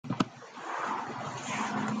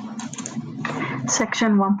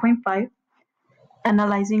Section 1.5,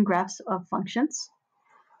 Analyzing Graphs of Functions.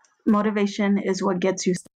 Motivation is what gets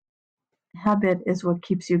you started. Habit is what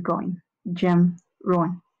keeps you going. Jim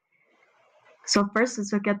Rohn. So first,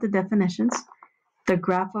 let's look at the definitions. The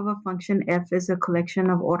graph of a function f is a collection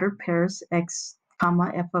of ordered pairs x,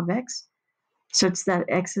 comma, f of x, such that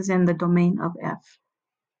x is in the domain of f.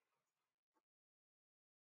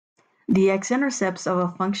 The x-intercepts of a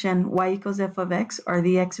function y equals f of x are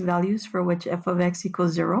the x values for which f of x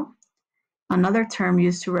equals 0. Another term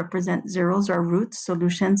used to represent zeros are roots,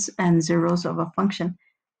 solutions, and zeros of a function.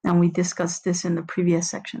 And we discussed this in the previous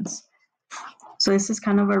sections. So this is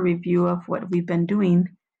kind of a review of what we've been doing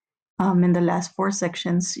in the last 4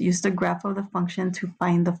 sections. Use the graph of the function to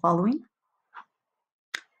find the following.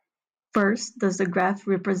 First, does the graph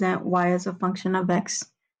represent y as a function of x?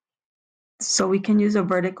 So we can use a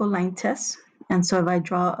vertical line test. And so if I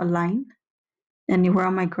draw a line anywhere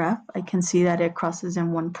on my graph, I can see that it crosses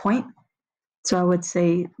in one point. So I would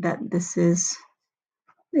say that this is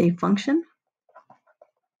a function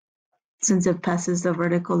since it passes the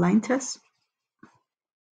vertical line test.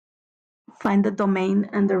 Find the domain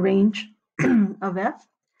and the range of f.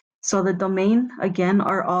 So the domain, again,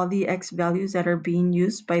 are all the x values that are being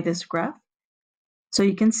used by this graph. So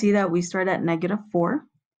you can see that we start at -4,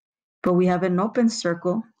 but we have an open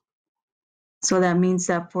circle. So that means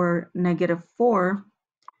that for -4,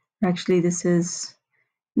 actually this is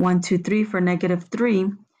 1, 2, 3. For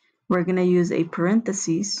 -3, we're going to use a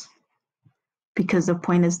parentheses because the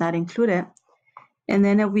point is not included. And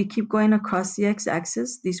then if we keep going across the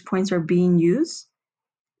x-axis, these points are being used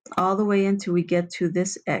all the way until we get to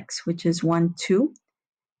this x, which is 1, 2.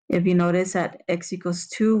 If you notice at x equals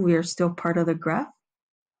 2, we are still part of the graph.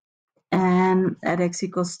 And at x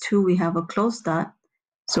equals 2, we have a closed dot,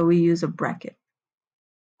 so we use a bracket.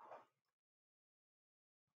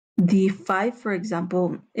 The 5, for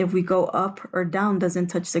example, if we go up or down, doesn't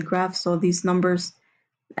touch the graph, so these numbers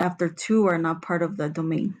after 2 are not part of the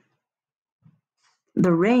domain.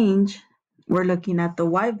 The range, we're looking at the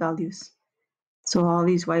y values. So all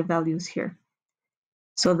these y values here.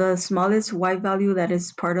 So the smallest y value that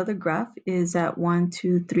is part of the graph is at 1,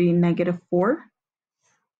 2, 3, -4.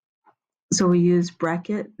 So we use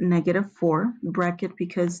bracket -4, bracket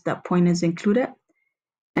because that point is included.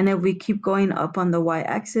 And if we keep going up on the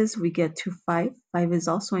y-axis, we get to 5. 5 is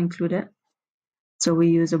also included. So we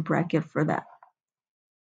use a bracket for that.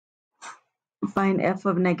 Find f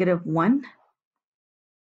of -1.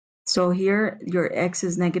 So here your x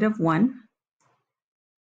is -1.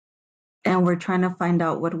 And we're trying to find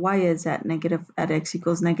out what y is at x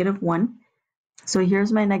equals -1. So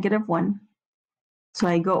here's my -1. So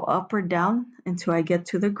I go up or down until I get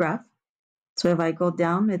to the graph. So if I go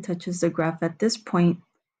down, it touches the graph at this point,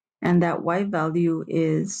 and that y value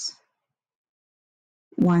is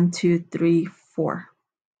 1, 2, 3, 4.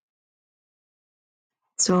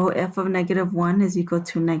 So f of -1 is equal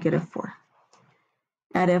to -4.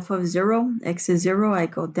 At f of 0, x is 0, I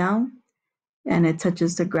go down, and it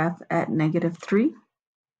touches the graph at -3.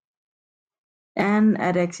 And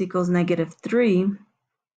at x equals -3,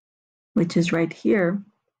 which is right here,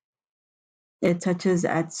 it touches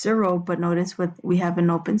at 0, but notice we have an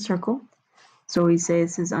open circle. So we say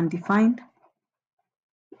this is undefined.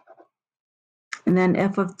 And then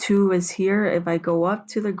f of 2 is here. If I go up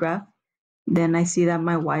to the graph, then I see that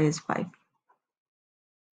my y is 5.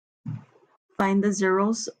 Find the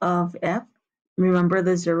zeros of f. Remember,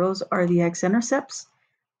 the zeros are the x-intercepts.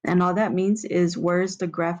 And all that means is where is the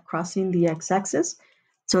graph crossing the x-axis.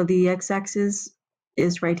 So the x-axis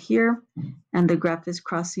is right here, and the graph is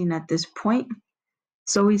crossing at this point.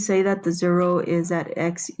 So we say that the 0 is at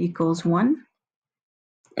x equals 1.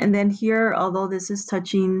 And then here, although this is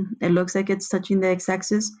touching, it looks like it's touching the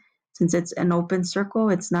x-axis, since it's an open circle,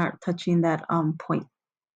 it's not touching that point.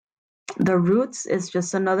 The roots is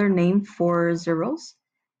just another name for zeros,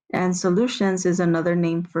 and solutions is another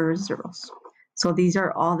name for zeros. So these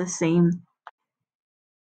are all the same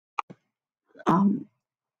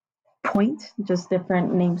point, just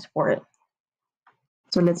different names for it.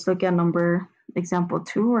 So let's look at example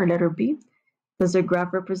 2 or letter B. Does the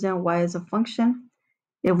graph represent y as a function?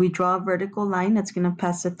 If we draw a vertical line, it's going to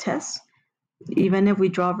pass a test. Even if we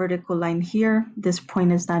draw a vertical line here, this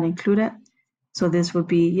point is not included. So this would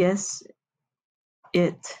be yes,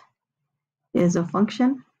 it is a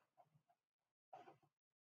function.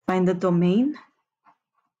 Find the domain.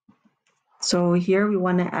 So here we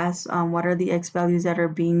want to ask what are the x values that are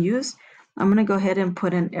being used. I'm going to go ahead and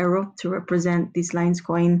put an arrow to represent these lines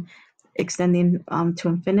extending to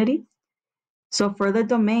infinity. So for the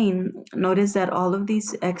domain, notice that all of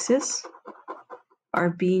these x's are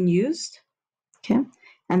being used. Okay,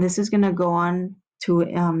 and this is going to go on to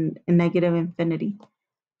negative infinity.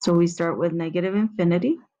 So we start with negative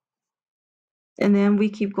infinity, and then we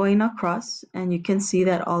keep going across, and you can see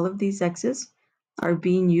that all of these x's are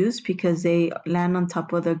being used because they land on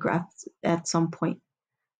top of the graph at some point.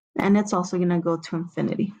 And it's also going to go to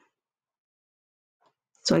infinity.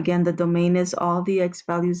 So again, the domain is all the x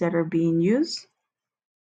values that are being used.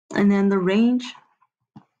 And then the range,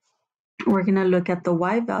 we're going to look at the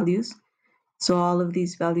y values. So all of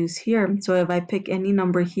these values here. So if I pick any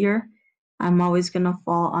number here, I'm always going to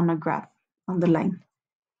fall on a graph, on the line.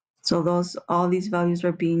 So all these values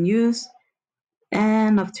are being used.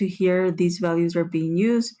 And up to here, these values are being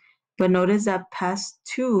used. But notice that past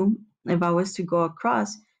 2, if I was to go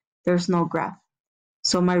across, there's no graph.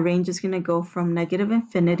 So my range is going to go from negative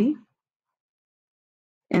infinity,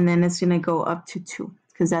 and then it's going to go up to 2,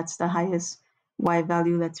 because that's the highest y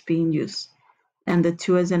value that's being used. And the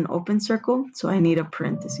 2 is an open circle, so I need a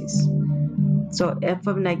parentheses. So f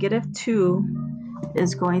of negative 2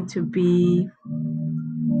 is going to be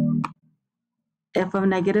f of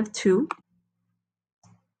negative 2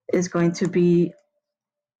 is going to be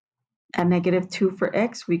at negative 2 for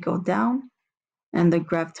x, we go down, and the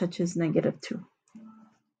graph touches negative 2.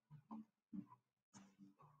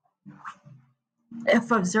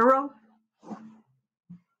 F of 0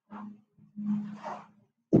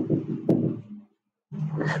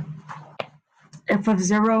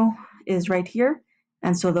 is right here,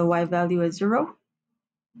 and so the y value is 0.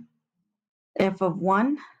 F of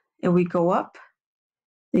 1, if we go up,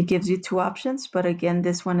 it gives you 2 options, but again,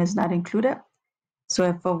 this one is not included. So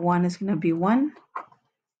f of 1 is going to be 1.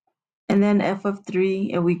 And then f of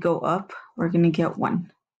 3, if we go up, we're going to get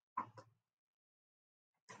 1.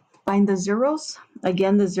 Find the zeros.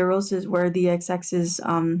 Again, the zeros is where the x-axis,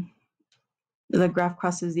 the graph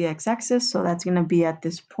crosses the x-axis, so that's going to be at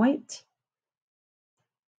this point.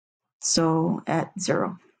 So at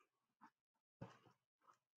 0.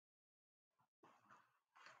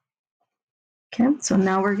 Okay, so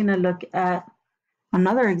now we're going to look at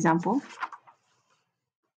another example.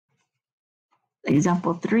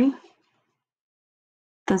 Example 3.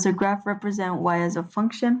 Does a graph represent y as a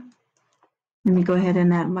function? Let me go ahead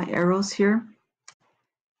and add my arrows here.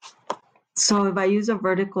 So if I use a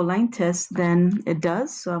vertical line test, then it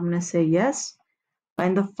does. So I'm going to say yes.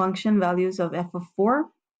 Find the function values of f of 4.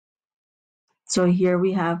 So here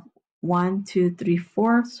we have 1, 2, 3,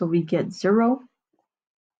 4. So we get 0.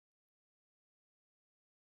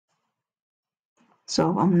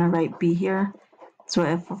 So I'm going to write b here. So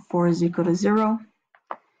f of 4 is equal to 0.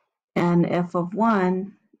 And f of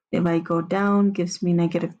 1, if I go down, gives me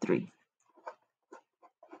negative 3.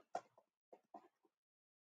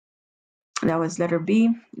 That was letter B.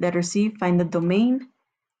 Letter C, find the domain.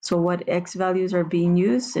 So what x values are being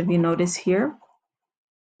used? If you notice here,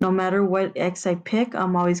 no matter what x I pick,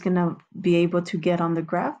 I'm always going to be able to get on the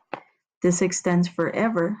graph. This extends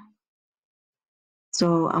forever.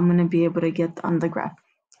 So I'm going to be able to get on the graph.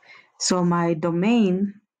 So my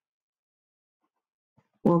domain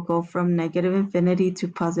will go from negative infinity to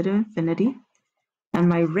positive infinity. And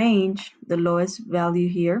my range, the lowest value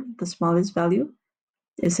here, the smallest value,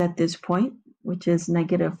 is at this point, which is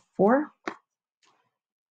negative 4.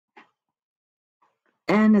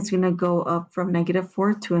 And it's going to go up from negative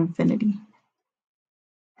 4 to infinity.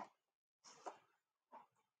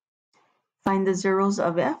 Find the zeros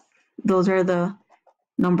of f. Those are the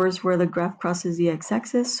numbers where the graph crosses the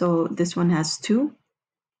x-axis. So this one has 2.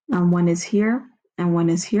 One is here and one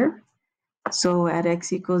is here. So at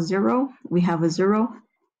x equals 0, we have a 0.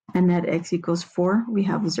 And at x equals 4, we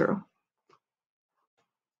have a 0.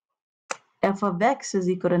 F of x is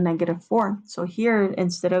equal to negative 4. So here,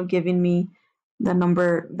 instead of giving me the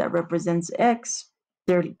number that represents x,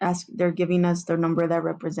 they're giving us the number that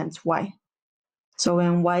represents y. So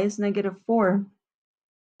when y is negative 4,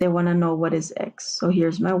 they want to know what is x. So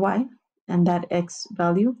here's my y, and that x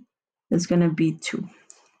value is going to be 2.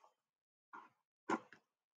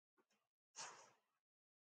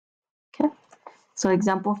 Okay, so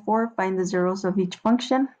example 4, find the zeros of each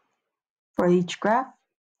function for each graph.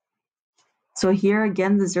 So here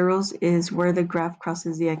again, the zeros is where the graph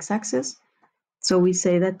crosses the x-axis. So we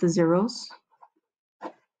say that the zeros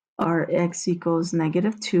are x equals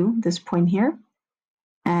negative 2, this point here,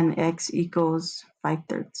 and x equals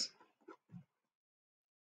 5/3.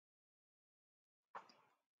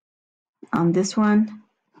 On this one,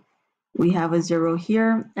 we have a 0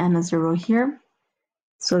 here and a 0 here.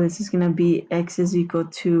 So this is going to be x is equal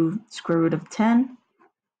to square root of 10,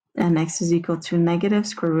 and x is equal to negative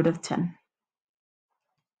square root of 10.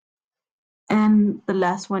 And the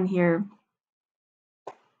last one here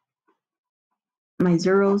my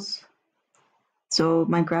zeros. So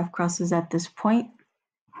my graph crosses at this point.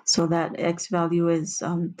 So that x value is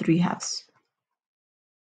 3/2.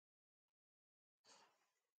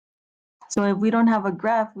 So if we don't have a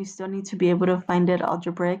graph, we still need to be able to find it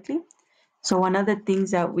algebraically. So one of the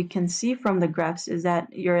things that we can see from the graphs is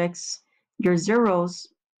that your zeros,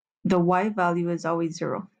 the y value is always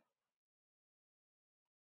 0.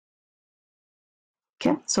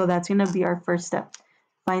 Okay, so that's going to be our first step.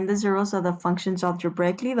 Find the zeros of the functions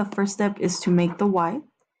algebraically. The first step is to make the y,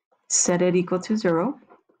 set it equal to 0,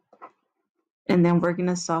 and then we're going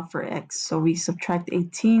to solve for x. So we subtract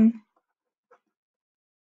 18,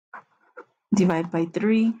 divide by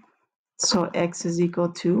 3, so x is equal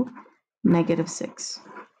to -6.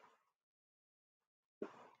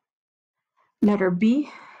 Letter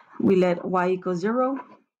B, we let y equal 0.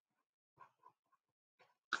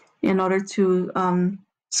 In order to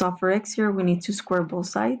solve for x here, we need to square both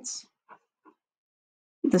sides.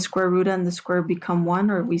 The square root and the square become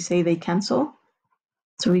 1, or we say they cancel.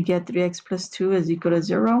 So we get 3x plus 2 is equal to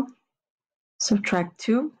 0. Subtract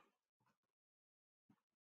 2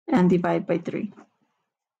 and divide by 3.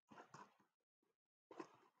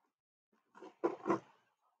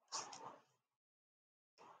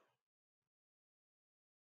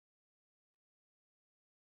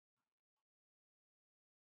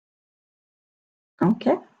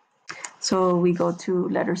 Okay, so we go to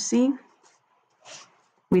letter C.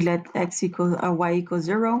 We let y equal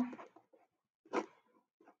 0.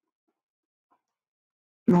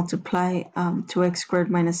 Multiply 2x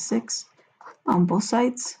squared minus 6 on both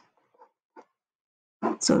sides.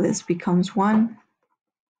 So this becomes 1.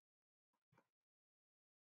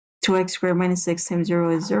 2x squared minus 6 times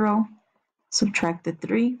 0 is 0. Subtract the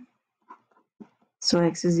 3. So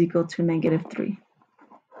x is equal to -3.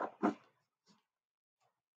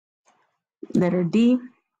 Letter D.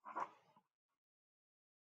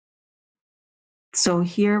 So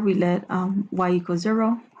here we let y equal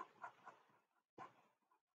 0.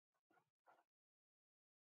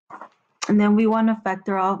 And then we want to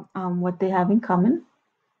factor out what they have in common.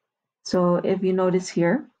 So if you notice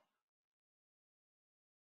here,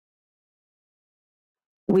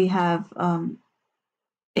 we have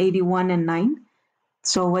 81 and 9.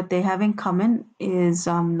 So what they have in common is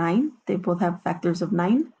 9. They both have factors of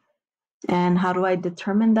 9. And how do I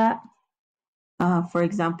determine that? For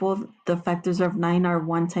example, the factors of 9 are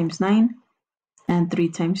 1 times 9 and 3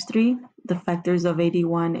 times 3. The factors of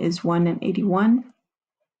 81 is 1 and 81,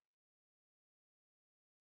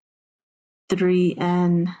 3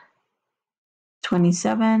 and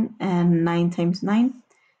 27, and 9 times 9.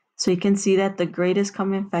 So you can see that the greatest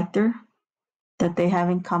common factor that they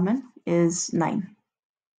have in common is 9.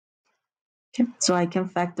 Okay, so I can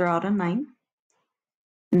factor out a 9.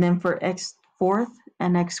 And then for x fourth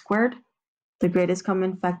and x squared, the greatest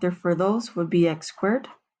common factor for those would be x squared,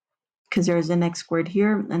 because there's an x squared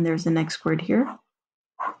here and there's an x squared here.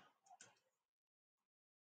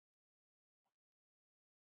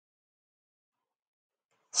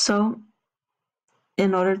 So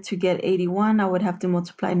in order to get 81, I would have to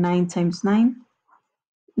multiply 9 times 9.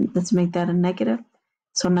 Let's make that a negative.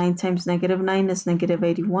 So 9 times -9 is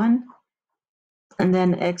 -81. And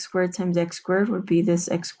then x squared times x squared would be this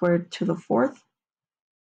x squared to the fourth.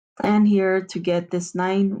 And here to get this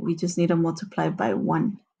 9, we just need to multiply by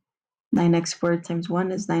 1. 9x squared times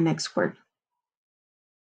 1 is 9x squared.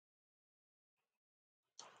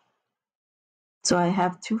 So I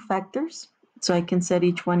have 2 factors, so I can set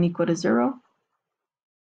each one equal to 0.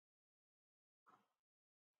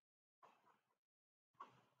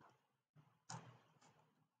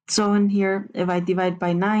 So in here, if I divide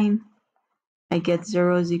by 9, I get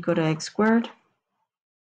 0 is equal to x squared.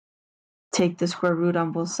 Take the square root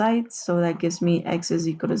on both sides, so that gives me x is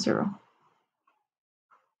equal to 0.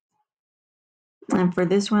 And for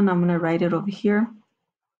this one, I'm going to write it over here.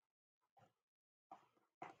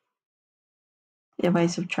 If I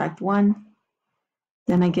subtract 1,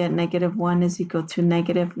 then I get -1 is equal to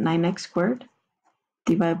 -9x squared.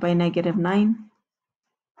 Divide by -9.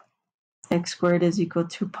 X squared is equal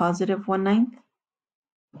to +1/9.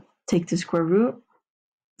 Take the square root.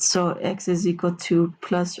 So x is equal to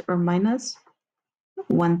plus or minus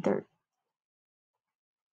 1/3.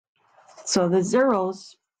 So the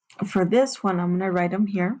zeros for this one, I'm going to write them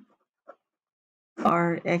here,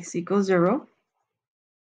 are x equals 0,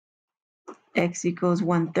 x equals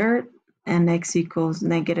 1/3, and x equals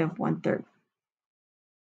 -1/3.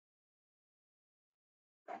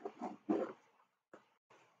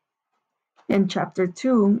 In chapter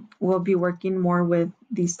 2, we'll be working more with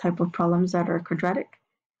these type of problems that are quadratic.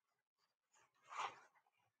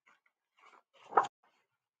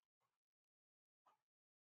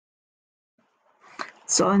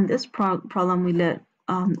 So in this problem, we let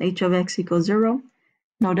h of x equal 0.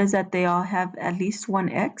 Notice that they all have at least one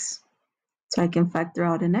x, so I can factor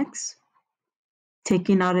out an x.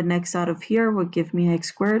 Taking out an x out of here would give me x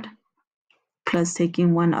squared, plus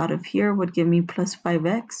taking 1 out of here would give me plus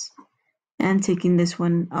 5x, and taking this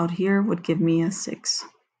one out here would give me a 6.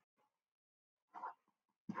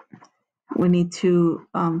 We need to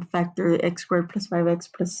factor x squared plus 5x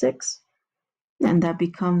plus 6, and that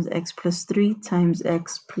becomes x plus 3 times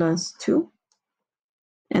x plus 2.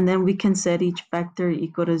 And then we can set each factor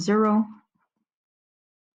equal to 0.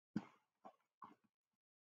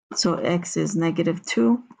 So x is negative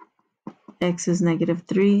 2, x is negative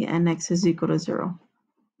 3, and x is equal to 0.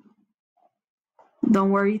 Don't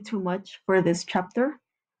worry too much for this chapter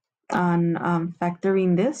on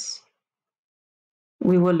factoring this.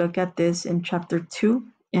 We will look at this in chapter 2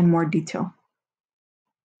 in more detail.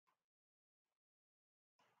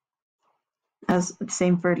 As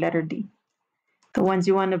same for letter D. The ones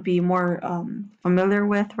you want to be more familiar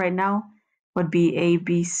with right now would be A,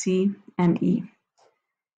 B, C, and E.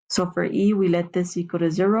 So for E, we let this equal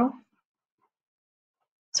to 0.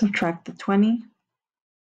 Subtract the 20.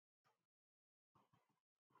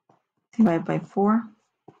 Divide by 4.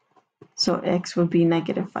 So x would be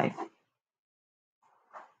negative 5.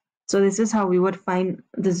 So this is how we would find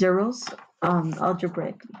the zeros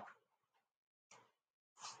algebraically.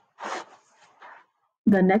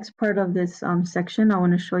 The next part of this section, I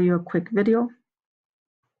want to show you a quick video.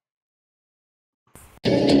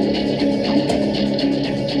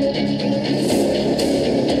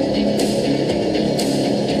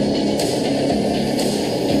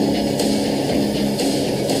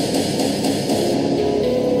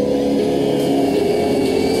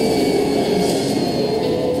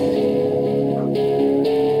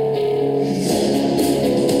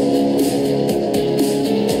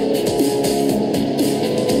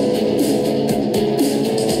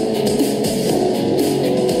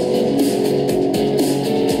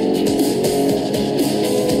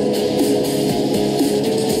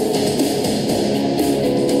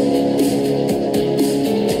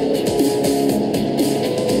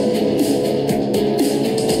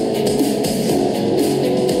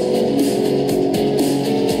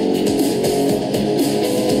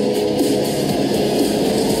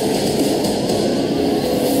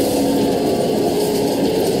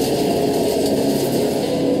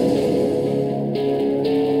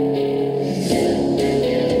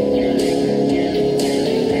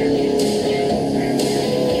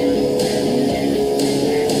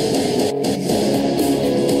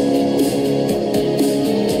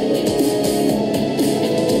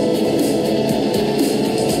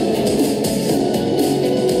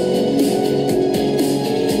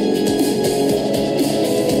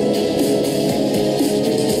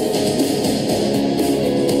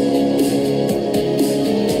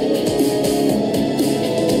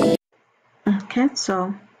 Okay,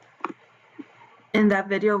 so in that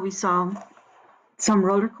video we saw some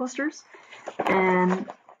roller coasters, and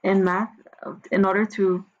in math, in order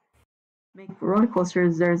to make roller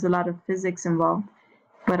coasters, there's a lot of physics involved,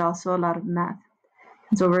 but also a lot of math.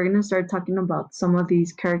 And so we're going to start talking about some of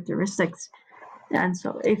these characteristics. And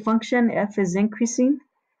so a function f is increasing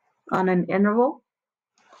on an interval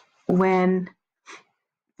when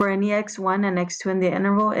for any x1 and x2 in the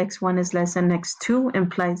interval, x1 is less than x2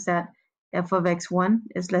 implies that f of x1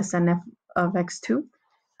 is less than f of x2.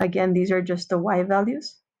 Again, these are just the y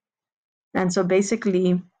values. And so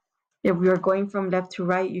basically, if we are going from left to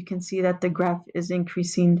right, you can see that the graph is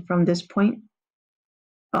increasing from this point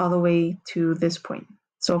all the way to this point.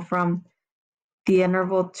 So from the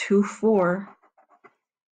interval 2, 4,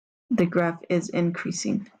 the graph is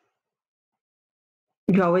increasing.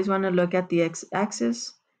 You always want to look at the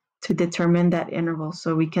x-axis to determine that interval.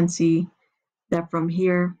 So we can see that from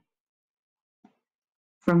here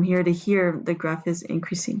to here, the graph is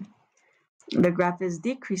increasing. The graph is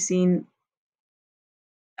decreasing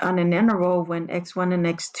on an interval when x1 and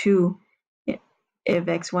x2, if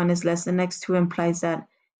x1 is less than x2, implies that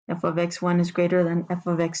f of x1 is greater than f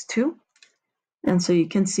of x2. And so you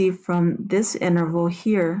can see from this interval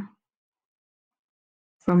here,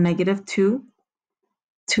 from -2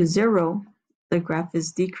 to 0, the graph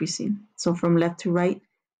is decreasing. So from left to right,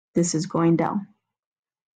 this is going down.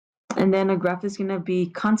 And then a graph is going to be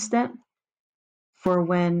constant for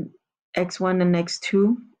when x1 and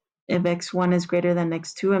x2, if x1 is greater than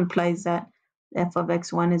x2, implies that f of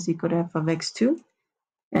x1 is equal to f of x2.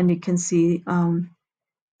 And you can see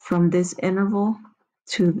from this interval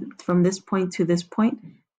from this point to this point,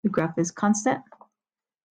 the graph is constant.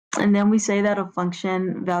 And then we say that a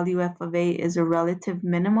function value f of a is a relative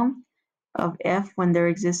minimum of f when there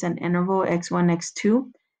exists an interval x1,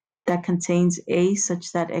 x2 that contains a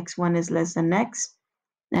such that x1 is less than x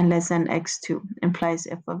and less than x2, implies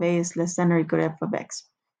f of a is less than or equal to f of x.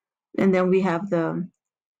 And then we have the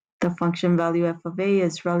function value f of a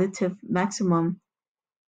is relative maximum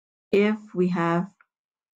if we have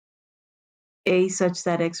a such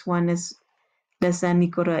that x1 is less than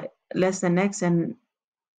equal to less than x and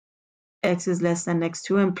x is less than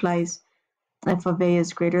x2, implies f of a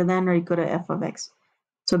is greater than or equal to f of x.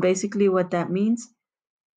 So basically what that means,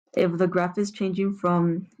 if the graph is changing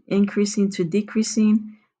from increasing to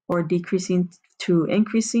decreasing or decreasing to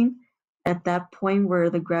increasing, at that point where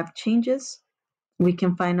the graph changes, we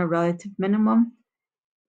can find a relative minimum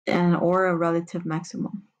and or a relative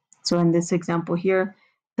maximum. So in this example here,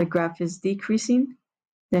 the graph is decreasing,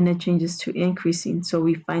 then it changes to increasing. So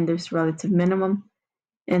we find this relative minimum,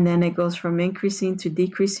 and then it goes from increasing to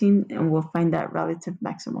decreasing, and we'll find that relative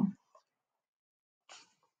maximum.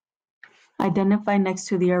 Identify next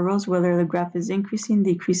to the arrows whether the graph is increasing,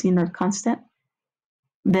 decreasing, or constant.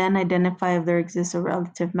 Then identify if there exists a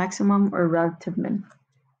relative maximum or relative min.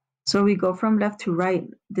 So we go from left to right.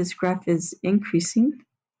 This graph is increasing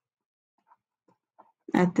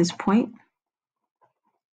at this point.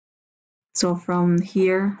 So from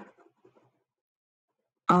here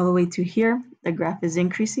all the way to here, the graph is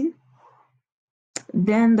increasing.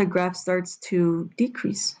 Then the graph starts to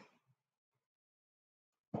decrease.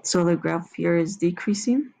 So the graph here is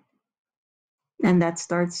decreasing. And that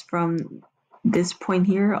starts from this point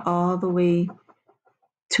here all the way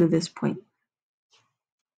to this point.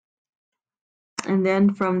 And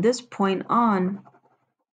then from this point on,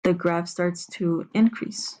 the graph starts to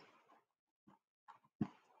increase.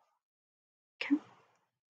 Okay.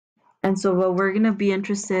 And so what we're going to be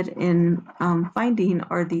interested in finding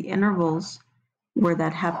are the intervals where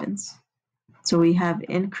that happens. So we have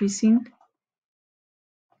increasing,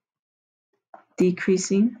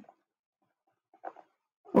 decreasing,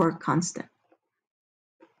 or constant.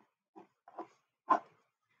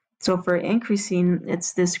 So for increasing,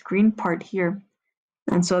 it's this green part here.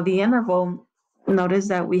 And so the interval, notice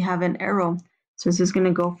that we have an arrow. So this is going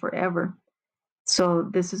to go forever. So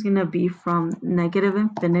this is going to be from negative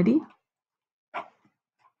infinity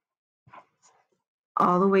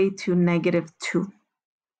all the way to -2.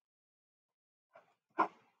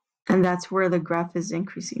 And that's where the graph is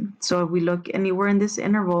increasing. So if we look anywhere in this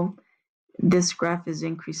interval, this graph is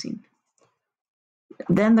increasing.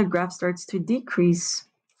 Then the graph starts to decrease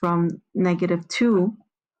from -2.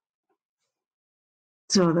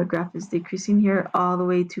 So the graph is decreasing here all the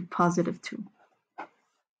way to +2.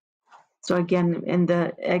 So again, in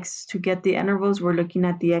the x, to get the intervals, we're looking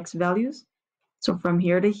at the x values. So from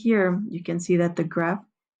here to here, you can see that the graph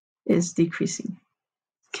is decreasing.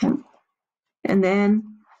 Okay. And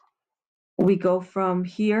then we go from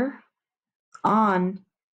here on,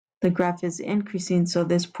 the graph is increasing. So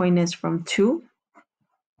this point is from 2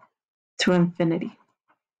 to infinity.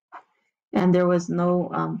 And there was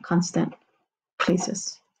no constant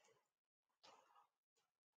places.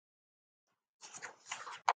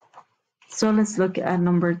 So let's look at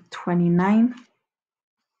number 29.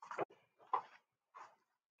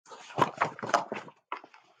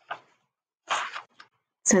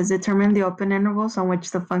 It says determine the open intervals on which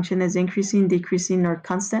the function is increasing, decreasing, or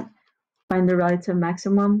constant. Find the relative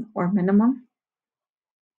maximum or minimum.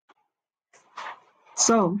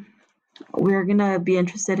 So we're going to be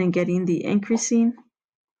interested in getting the increasing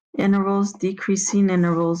intervals, decreasing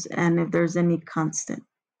intervals, and if there's any constant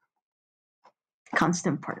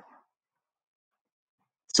part.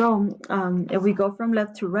 So if we go from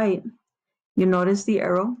left to right, you notice the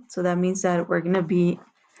arrow. So that means that we're going to be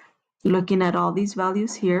looking at all these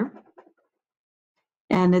values here.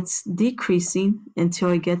 And it's decreasing until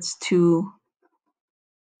it gets to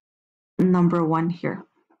number 1 here.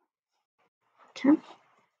 Okay.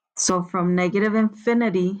 So from negative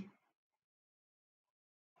infinity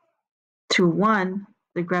to 1,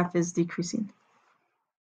 the graph is decreasing.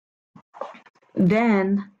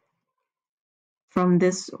 Then from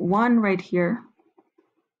this 1 right here,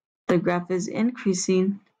 the graph is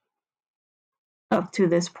increasing up to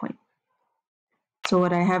this point. So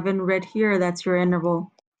what I have in red here, that's your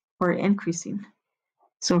interval for increasing.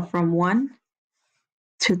 So from 1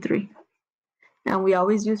 to 3. And we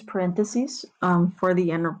always use parentheses for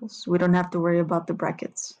the intervals. We don't have to worry about the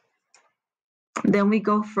brackets. Then we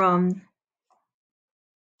go from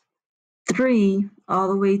 3 all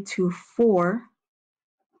the way to 4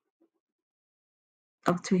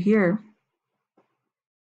 up to here.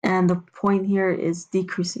 And the point here is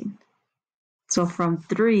decreasing. So from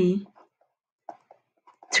 3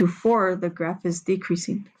 to 4, the graph is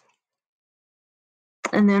decreasing.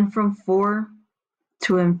 And then from 4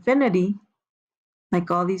 to infinity,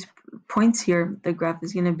 like all these points here, the graph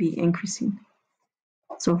is going to be increasing.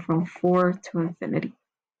 So from 4 to infinity.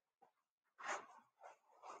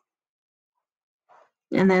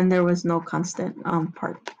 And then there was no constant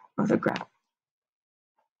part of the graph.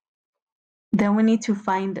 Then we need to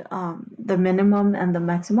find the minimum and the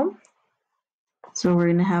maximum. So we're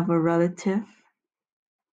going to have a relative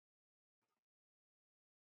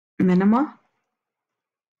minima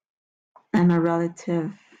and a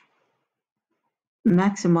relative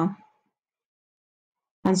maxima.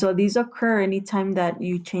 And so these occur anytime that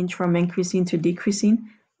you change from increasing to decreasing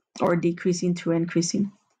or decreasing to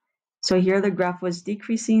increasing. So here the graph was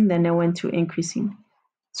decreasing, then it went to increasing.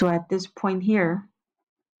 So at this point here,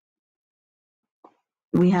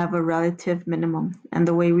 we have a relative minimum. And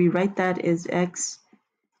the way we write that is x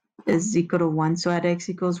is equal to 1. So at x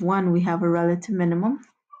equals 1, we have a relative minimum.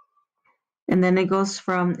 And then it goes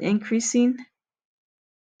from increasing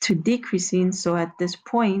to decreasing. So at this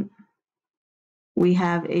point, we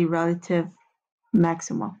have a relative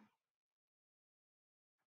maximum.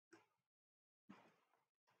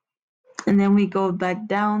 And then we go back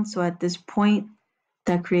down. So at this point,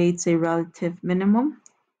 that creates a relative minimum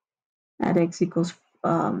at x equals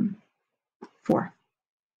 4.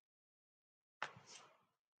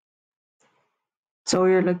 So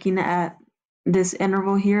we're looking at this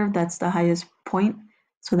interval here. That's the highest point.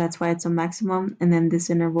 So that's why it's a maximum. And then this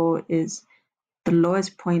interval is the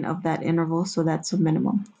lowest point of that interval. So that's a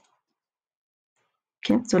minimum.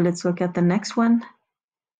 Okay, so let's look at the next one.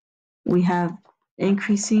 We have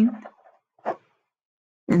increasing,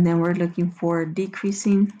 and then we're looking for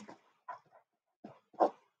decreasing,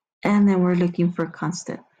 and then we're looking for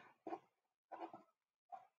constant.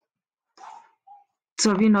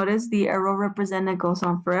 So if you notice, the arrow represented goes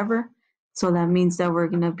on forever. So that means that we're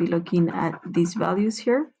going to be looking at these values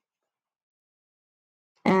here.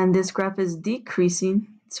 And this graph is decreasing,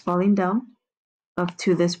 it's falling down up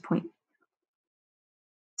to this point.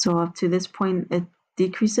 So up to this point, it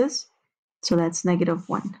decreases. So that's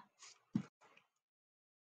 -1.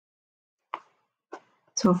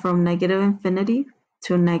 So from negative infinity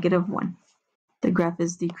to -1, the graph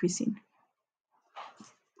is decreasing.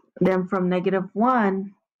 Then from -1,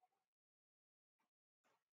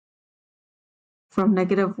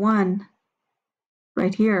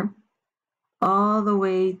 right here, all the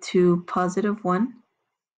way to +1,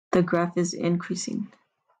 the graph is increasing.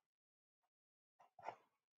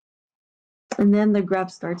 And then the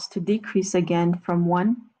graph starts to decrease again from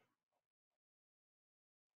 1,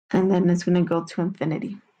 and then it's going to go to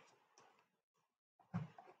infinity.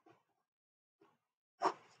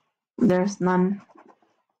 There's none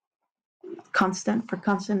constant. For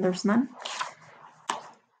constant, there's none.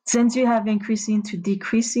 Since you have increasing to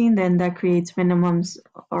decreasing, then that creates minimums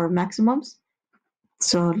or maximums.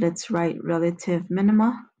 So let's write relative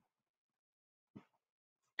minima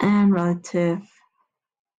and relative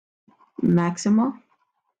maxima.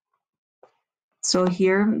 So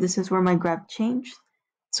here, this is where my graph changed.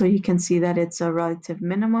 So you can see that it's a relative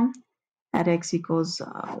minimum at x equals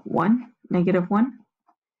 1, -1.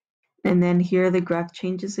 And then here the graph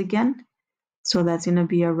changes again. So that's going to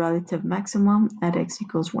be a relative maximum at x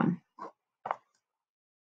equals 1.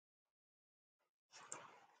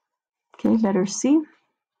 Okay, letter C.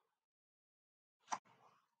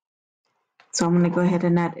 So I'm going to go ahead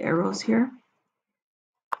and add arrows here.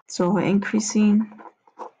 So increasing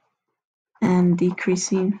and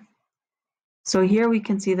decreasing. So here we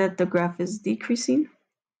can see that the graph is decreasing,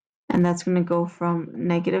 and that's going to go from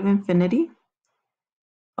negative infinity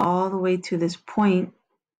all the way to this point,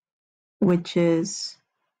 which is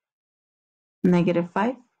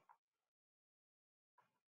 -5.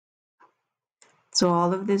 So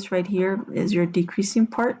all of this right here is your decreasing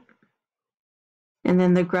part. And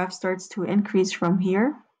then the graph starts to increase from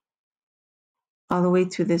here all the way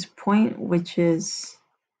to this point, which is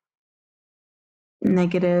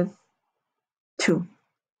 -2.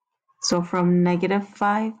 So from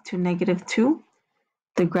 -5 to -2,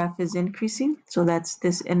 the graph is increasing. So that's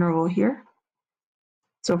this interval here.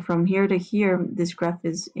 So from here to here, this graph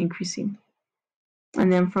is increasing.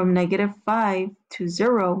 And then from -5 to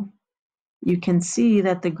 0, you can see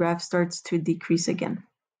that the graph starts to decrease again.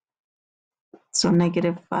 So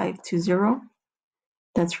 -5 to 0,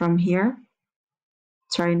 that's from here.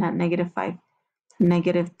 Sorry, not -5,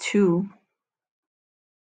 -2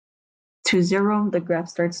 to 0, the graph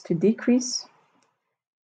starts to decrease.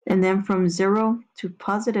 And then from 0 to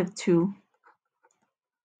 +2,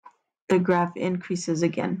 the graph increases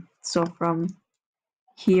again. So from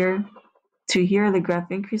here to here, the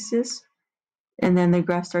graph increases. and then the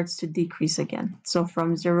graph starts to decrease again. So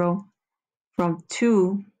from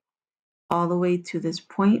 2 all the way to this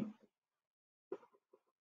point,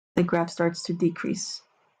 the graph starts to decrease.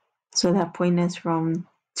 So that point is from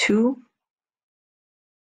 2,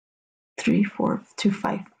 3, 4 to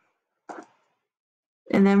 5.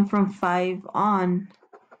 And then from 5 on,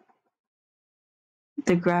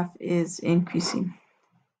 the graph is increasing.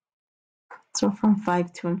 So from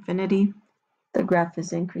 5 to infinity, the graph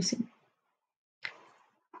is increasing.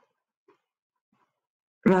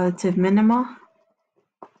 Relative minima,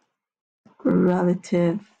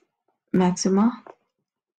 relative maxima.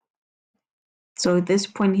 So at this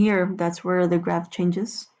point here, that's where the graph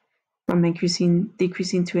changes from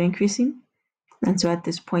decreasing to increasing. And so at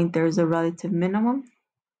this point, there is a relative minimum,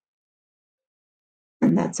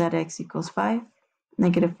 and that's at x equals 5,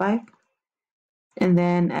 negative 5. And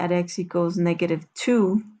then at x equals negative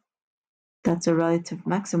 2, that's a relative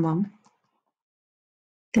maximum.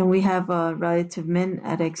 Then we have a relative min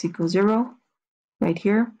at x equals 0 right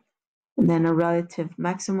here, and then a relative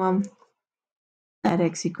maximum at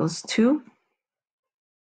x equals 2,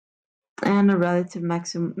 and a relative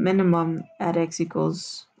minimum at x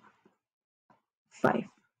equals 5.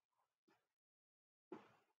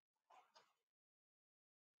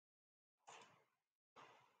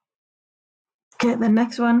 Okay, the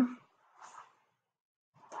next one,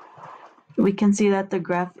 we can see that the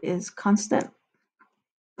graph is constant.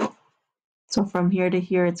 So from here to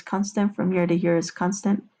here, it's constant. From here to here is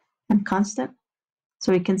constant and constant.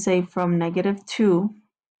 So we can say from negative 2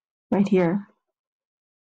 right here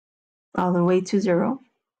all the way to 0.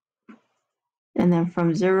 And then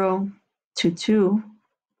from 0 to 2,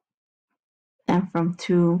 and from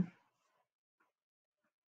 2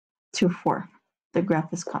 to 4, the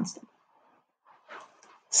graph is constant.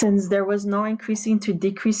 Since there was no increasing to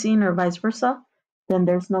decreasing or vice versa, then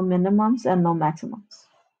there's no minimums and no maximums.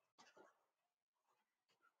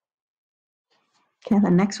 Okay,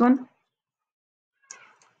 the next one.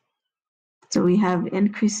 So we have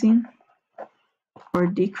increasing or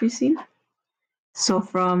decreasing. So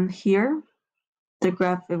from here, the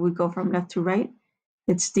graph, if we go from left to right,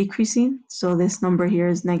 it's decreasing. So this number here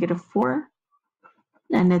is negative 4,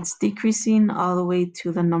 and it's decreasing all the way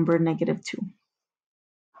to the number negative 2.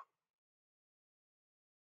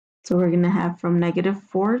 So we're going to have from negative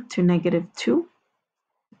 4 to negative 2.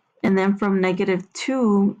 And then from negative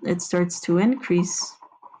 2, it starts to increase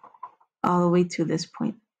all the way to this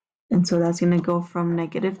point. And so that's going to go from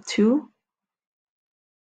negative 2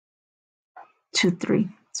 to 3.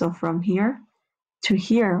 So from here to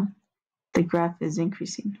here, the graph is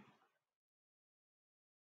increasing.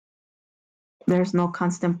 There's no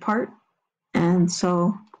constant part. And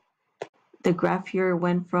so the graph here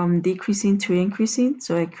went from decreasing to increasing.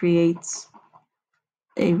 So it creates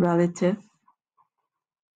a relative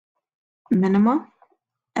minima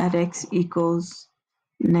at x equals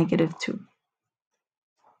negative 2.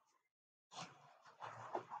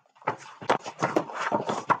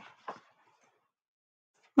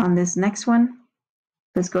 On this next one,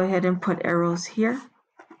 let's go ahead and put arrows here.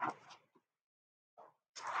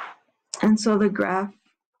 And so the graph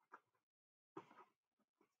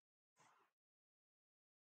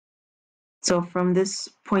so from this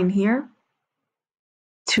point here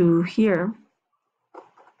to here,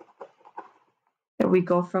 if we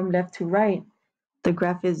go from left to right, the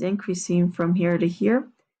graph is increasing from here to here.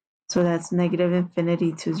 So that's negative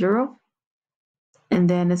infinity to 0. And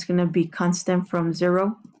then it's going to be constant from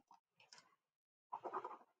 0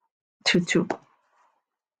 to 2.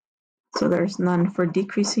 So there's none for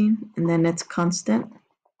decreasing, and then it's constant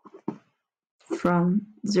from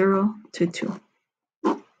 0 to 2.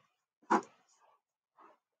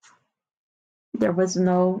 There was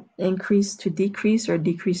no increase to decrease or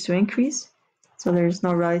decrease to increase. So there's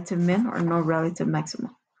no relative min or no relative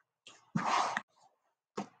maximum.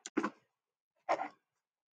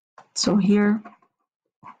 So here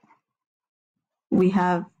we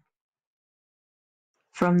have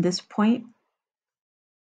from this point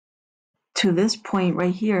to this point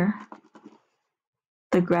right here,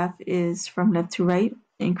 the graph is from left to right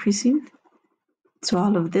increasing. So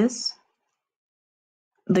all of this,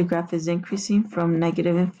 the graph is increasing from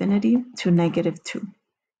negative infinity to negative 2.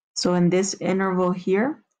 So in this interval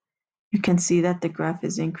here, you can see that the graph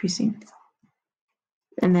is increasing.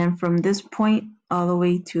 And then from this point all the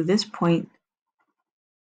way to this point,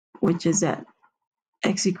 which is at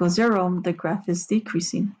x equals 0, the graph is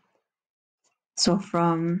decreasing. So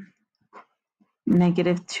from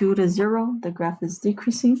negative 2 to 0, the graph is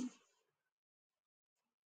decreasing.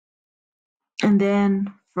 And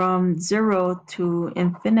then from 0 to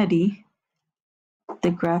infinity,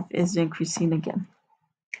 the graph is increasing again.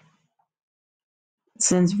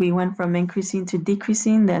 Since we went from increasing to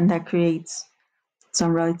decreasing, then that creates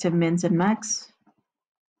some relative mins and max.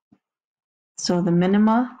 So the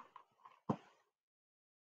minima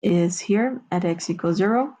is here at x equals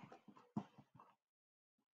 0.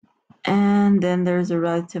 And then there's a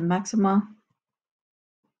relative maxima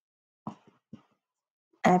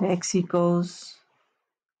at x equals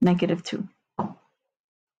 -2.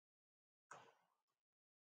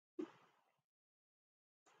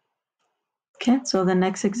 Okay, so the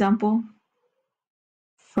next example,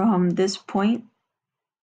 from this point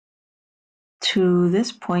to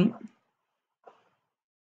this point,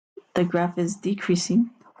 the graph is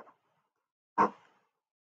decreasing,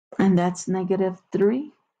 and that's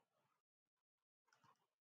 -3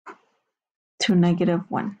 to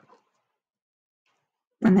 -1.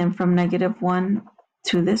 And then from -1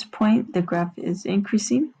 to this point, the graph is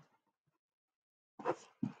increasing,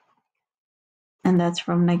 and that's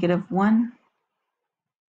from -1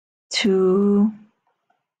 to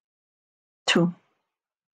 2.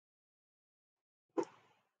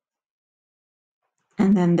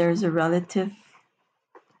 And then there's a relative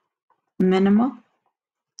minima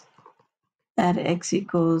at x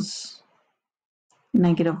equals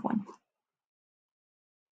 -1.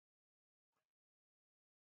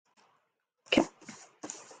 Okay.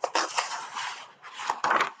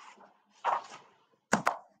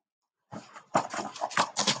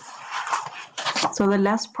 So the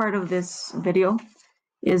last part of this video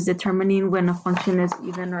is determining when a function is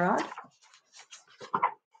even or odd.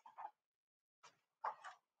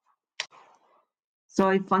 So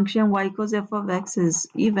a function y equals f of x is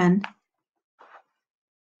even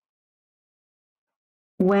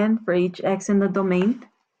when for each x in the domain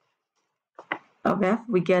of f,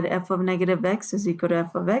 we get f of -x is equal to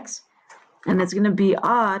f of x. And it's going to be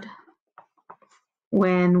odd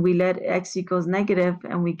when we let x equals negative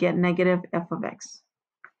and we get negative f of x.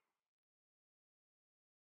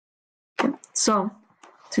 Okay. So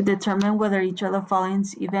to determine whether each of the following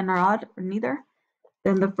is even or odd or neither,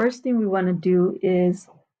 then the first thing we want to do is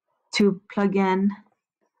to plug in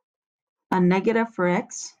a negative for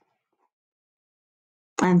x.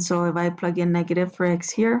 And so if I plug in negative for x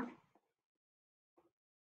here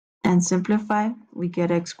and simplify, we get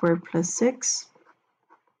x squared plus 6.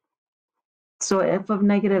 So f of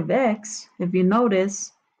 -x, if you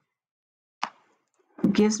notice,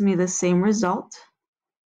 gives me the same result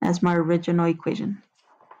as my original equation.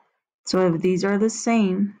 So if these are the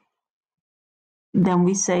same, then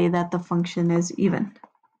we say that the function is even.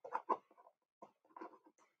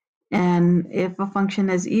 And if a function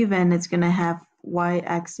is even, it's going to have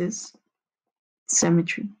y-axis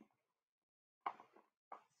symmetry.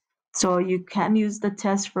 So you can use the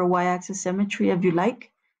test for y-axis symmetry if you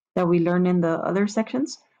like, that we learned in the other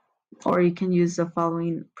sections, or you can use the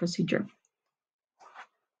following procedure.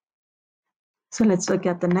 So let's look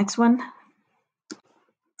at the next one.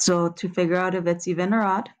 So to figure out if it's even or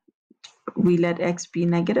odd, we let x be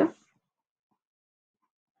negative.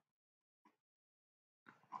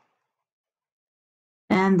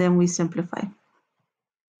 And then we simplify.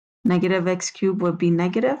 Negative x cubed would be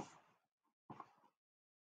negative,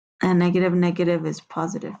 and negative is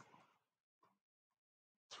positive.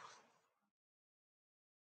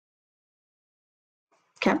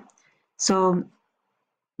 Okay, so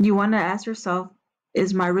you want to ask yourself,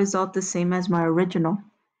 is my result the same as my original?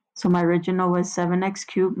 So my original was 7x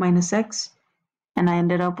cubed minus x, and I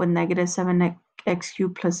ended up with negative 7x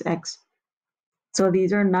cubed plus x. So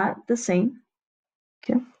these are not the same.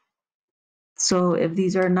 Okay, so if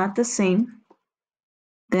these are not the same,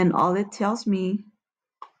 then all it tells me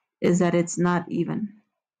is that it's not even.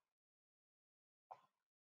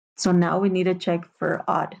 So now we need to check for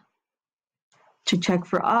odd. To check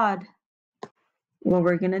for odd, what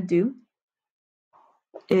we're going to do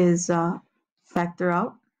is factor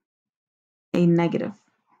out a negative.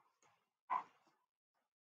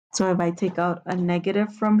 So if I take out a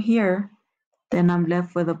negative from here, then I'm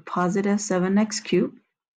left with a positive 7x cubed.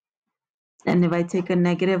 And if I take a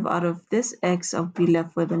negative out of this x, I'll be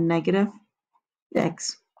left with a negative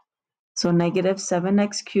x. So negative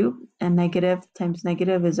 7x cubed and negative times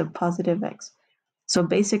negative is a positive x. So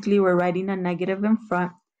basically we're writing a negative in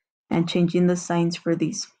front and changing the signs for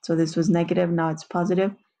these. So this was negative, now it's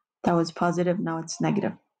positive. That was positive, now it's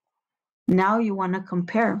negative. Now you want to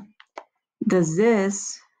compare. Does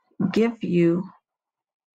this give you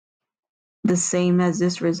the same as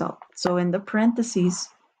this result? So in the parentheses,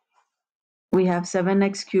 we have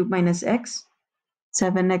 7x cubed minus x,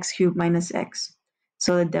 7x cubed minus x.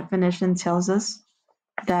 So the definition tells us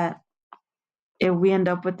that If we end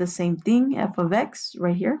up with the same thing, f of x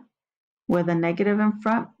right here, with a negative in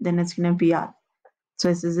front, then it's going to be odd. So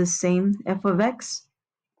this is the same f of x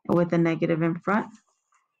with a negative in front.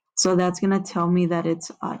 So that's going to tell me that it's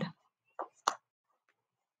odd.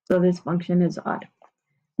 So this function is odd.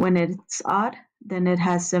 When it's odd, then it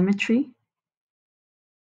has symmetry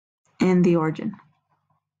in the origin.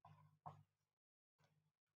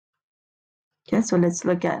 Okay, so let's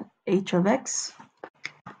look at h of x.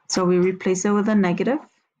 So we replace it with a negative.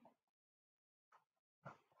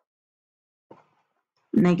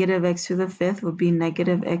 Negative x to the fifth would be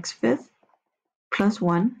negative x fifth plus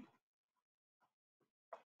 1.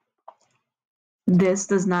 This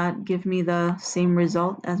does not give me the same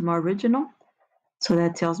result as my original, so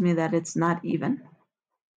that tells me that it's not even.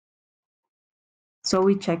 So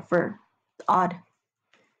we check for odd.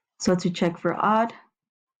 So to check for odd,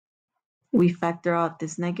 we factor out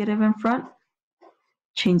this negative in front,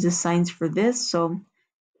 change the signs for this, so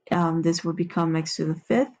this would become x to the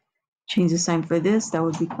fifth. Change the sign for this, that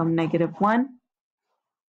would become negative 1.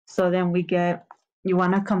 So then we get, you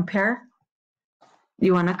want to compare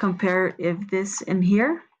if this in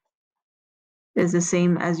here is the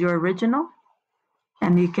same as your original,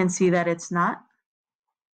 and you can see that it's not.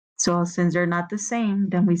 So since they're not the same,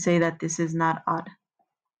 then we say that this is not odd.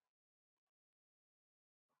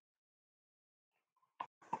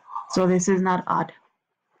 So this is not odd.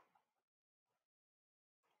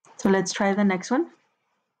 So let's try the next one.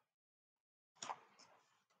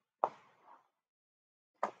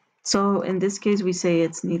 So in this case, we say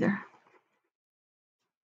it's neither.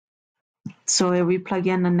 So if we plug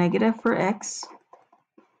in a negative for x,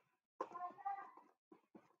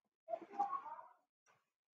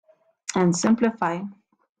 and simplify,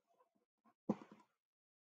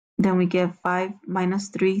 then we get 5 minus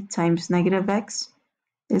 3 times negative x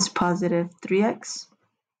is positive 3x.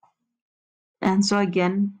 And so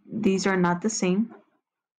again, these are not the same.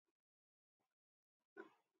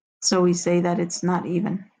 So we say that it's not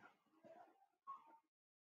even.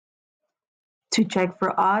 To check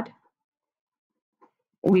for odd,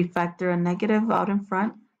 we factor a negative out in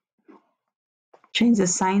front, change the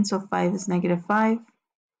sign, so 5 is negative 5,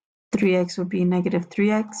 3x would be negative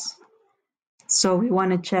 3x. So we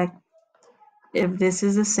want to check if this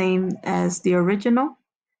is the same as the original,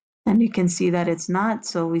 and you can see that it's not,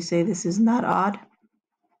 so we say this is not odd.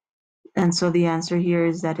 And so the answer here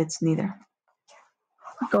is that it's neither.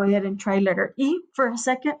 Go ahead and try letter E for a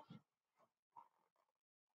second.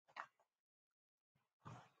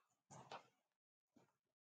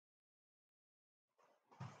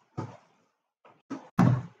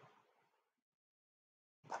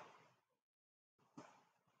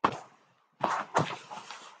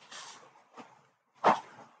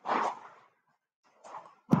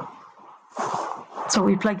 So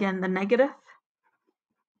we plug in the negative.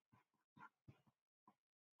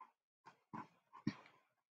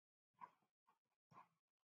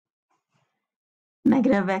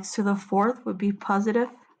 Negative x to the fourth would be positive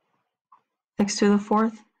x to the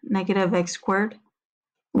fourth. Negative x squared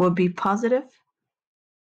would be positive.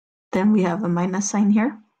 Then we have a minus sign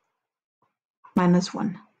here, minus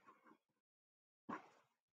 1.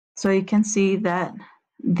 So you can see that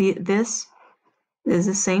this is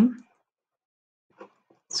the same.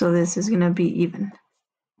 So this is going to be even.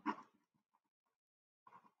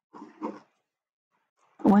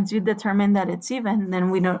 Once you determine that it's even, then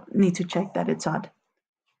we don't need to check that it's odd.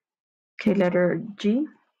 Okay, letter G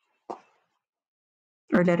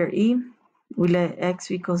or letter E, we let x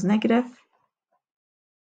equals negative.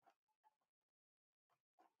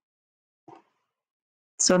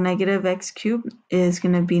 So negative x cubed is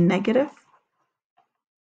going to be negative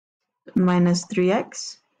minus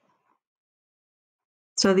 3x.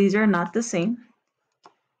 So these are not the same.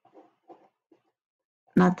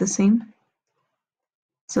 Not the same.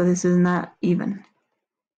 So this is not even.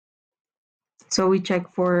 So we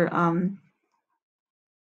check for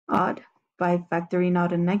odd by factoring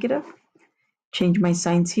out a negative. Change my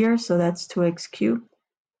signs here, so that's 2x cubed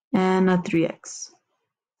and a 3x.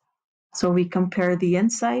 So we compare the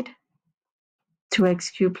inside.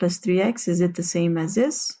 2x cubed plus 3x, is it the same as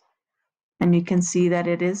this? And you can see that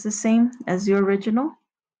it is the same as the original.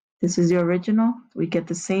 This is the original. We get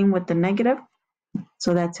the same with the negative.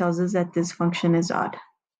 So that tells us that this function is odd.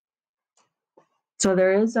 So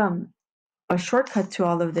there is a shortcut to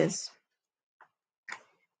all of this.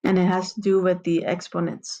 And it has to do with the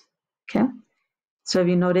exponents. Okay. So if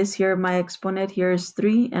you notice here, my exponent here is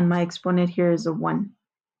 3 and my exponent here is a 1.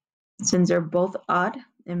 Since they're both odd,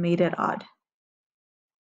 it made it odd.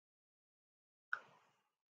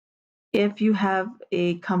 If you have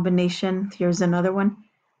a combination, here's another one.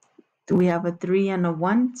 we have a 3 and a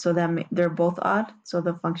 1, so that they're both odd, so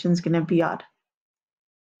the function is going to be odd.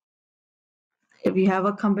 If you have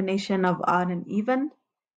a combination of odd and even,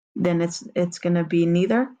 then it's going to be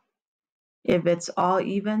neither. If it's all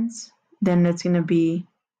evens, then it's going to be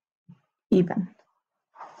even.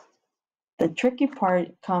 The tricky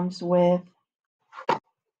part comes when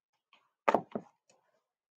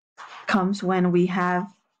we have,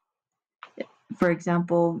 for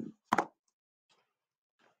example,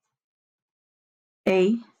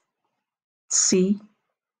 A, C,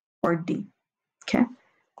 or D. Okay.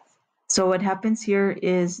 So what happens here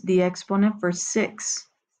is the exponent for 6.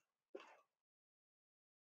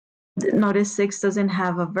 Notice 6 doesn't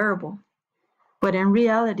have a variable, but in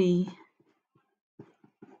reality,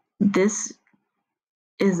 this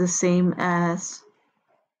is the same as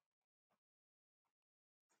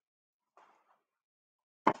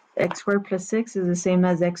x squared plus 6 is the same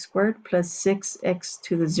as x squared plus 6x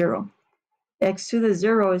to the 0. X to the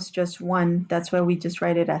 0 is just 1. That's why we just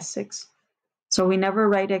write it as 6. So we never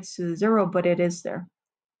write x to the 0, but it is there.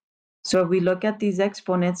 So if we look at these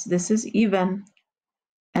exponents, this is even,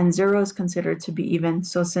 and 0 is considered to be even.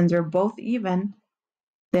 So since they're both even,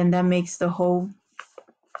 then that makes the whole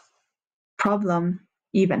problem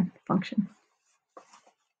even function.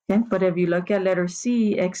 Okay? But if you look at letter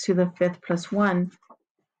C, x to the 5th plus 1,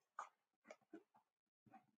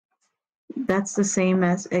 that's the same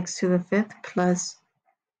as x to the 5th plus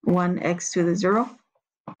 1x to the 0.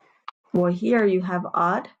 Well, here you have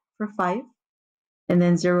odd for 5, and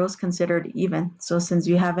then 0 is considered even. So since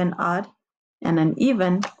you have an odd and an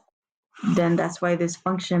even, then that's why this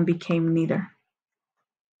function became neither.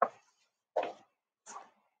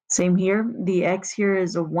 Same here, the x here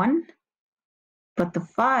is a 1, but the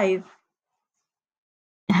 5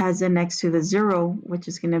 has an x to the 0, which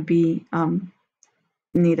is going to be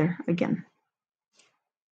neither again.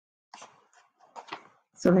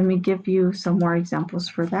 So let me give you some more examples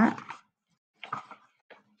for that.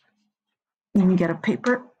 Let me get a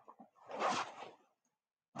paper.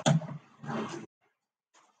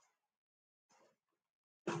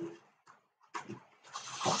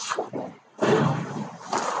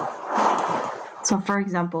 So for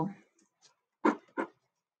example,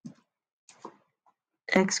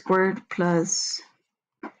 x squared plus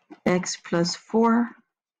x plus 4,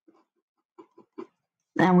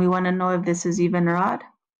 and we want to know if this is even or odd.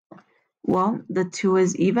 Well, the 2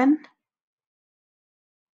 is even,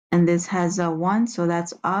 and this has a 1, so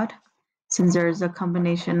that's odd. Since there is a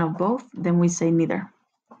combination of both, then we say neither.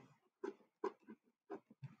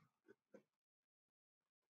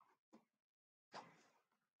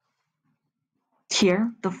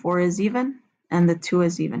 Here, the 4 is even, and the 2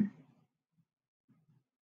 is even.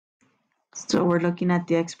 So we're looking at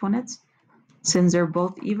the exponents. Since they're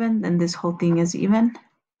both even, then this whole thing is even.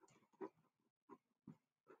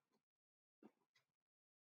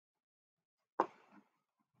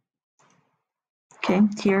 Okay,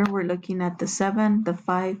 here we're looking at the 7, the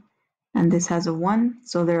 5, and this has a 1,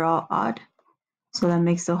 so they're all odd. So that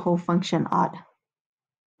makes the whole function odd.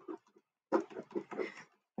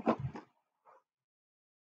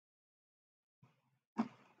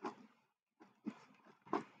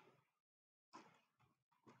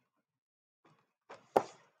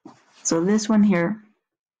 So this one here,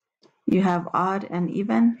 you have odd and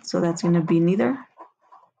even, so that's going to be neither.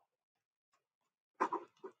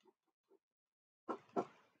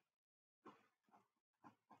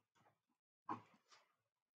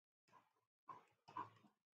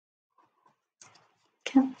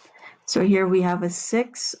 Okay, so here we have a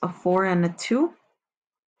 6, a 4, and a 2.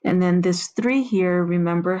 And then this 3 here,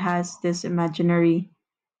 remember, has this imaginary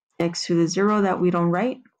x to the 0 that we don't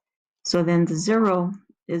write. So then the 0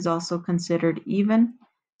 is also considered even.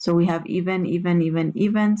 So we have even, even, even,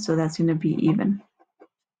 even, so that's going to be even.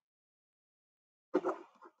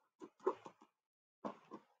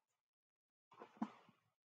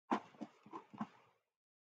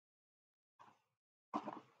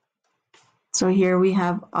 So here we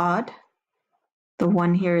have odd. The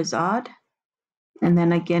 1 here is odd. And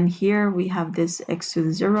then again here we have this x to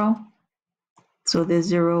the 0. So this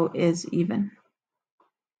 0 is even.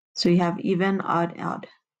 So you have even, odd, odd.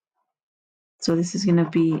 So this is going to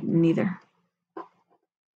be neither.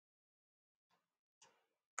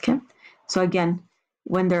 Okay. So again,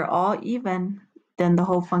 when they're all even, then the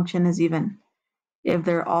whole function is even. If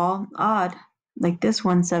they're all odd, like this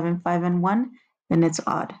one, 7, 5, and 1, then it's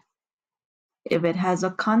odd. If it has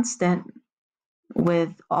a constant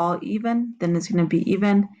with all even, then it's going to be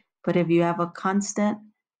even. But if you have a constant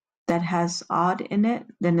that has odd in it,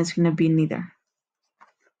 then it's going to be neither.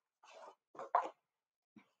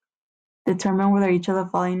 determine whether each of the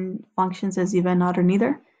following functions is even, odd, or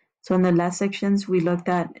neither. So in the last sections, we looked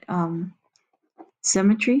at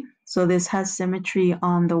symmetry. So this has symmetry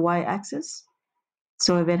on the y-axis.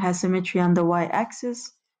 So if it has symmetry on the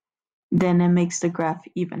y-axis, then it makes the graph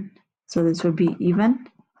even. So this would be even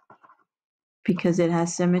because it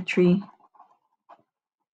has symmetry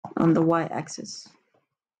on the y-axis.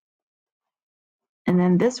 And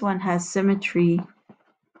then this one has symmetry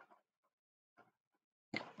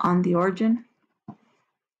on the origin.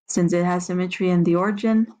 Since it has symmetry in the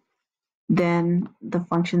origin, then the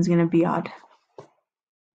function is going to be odd.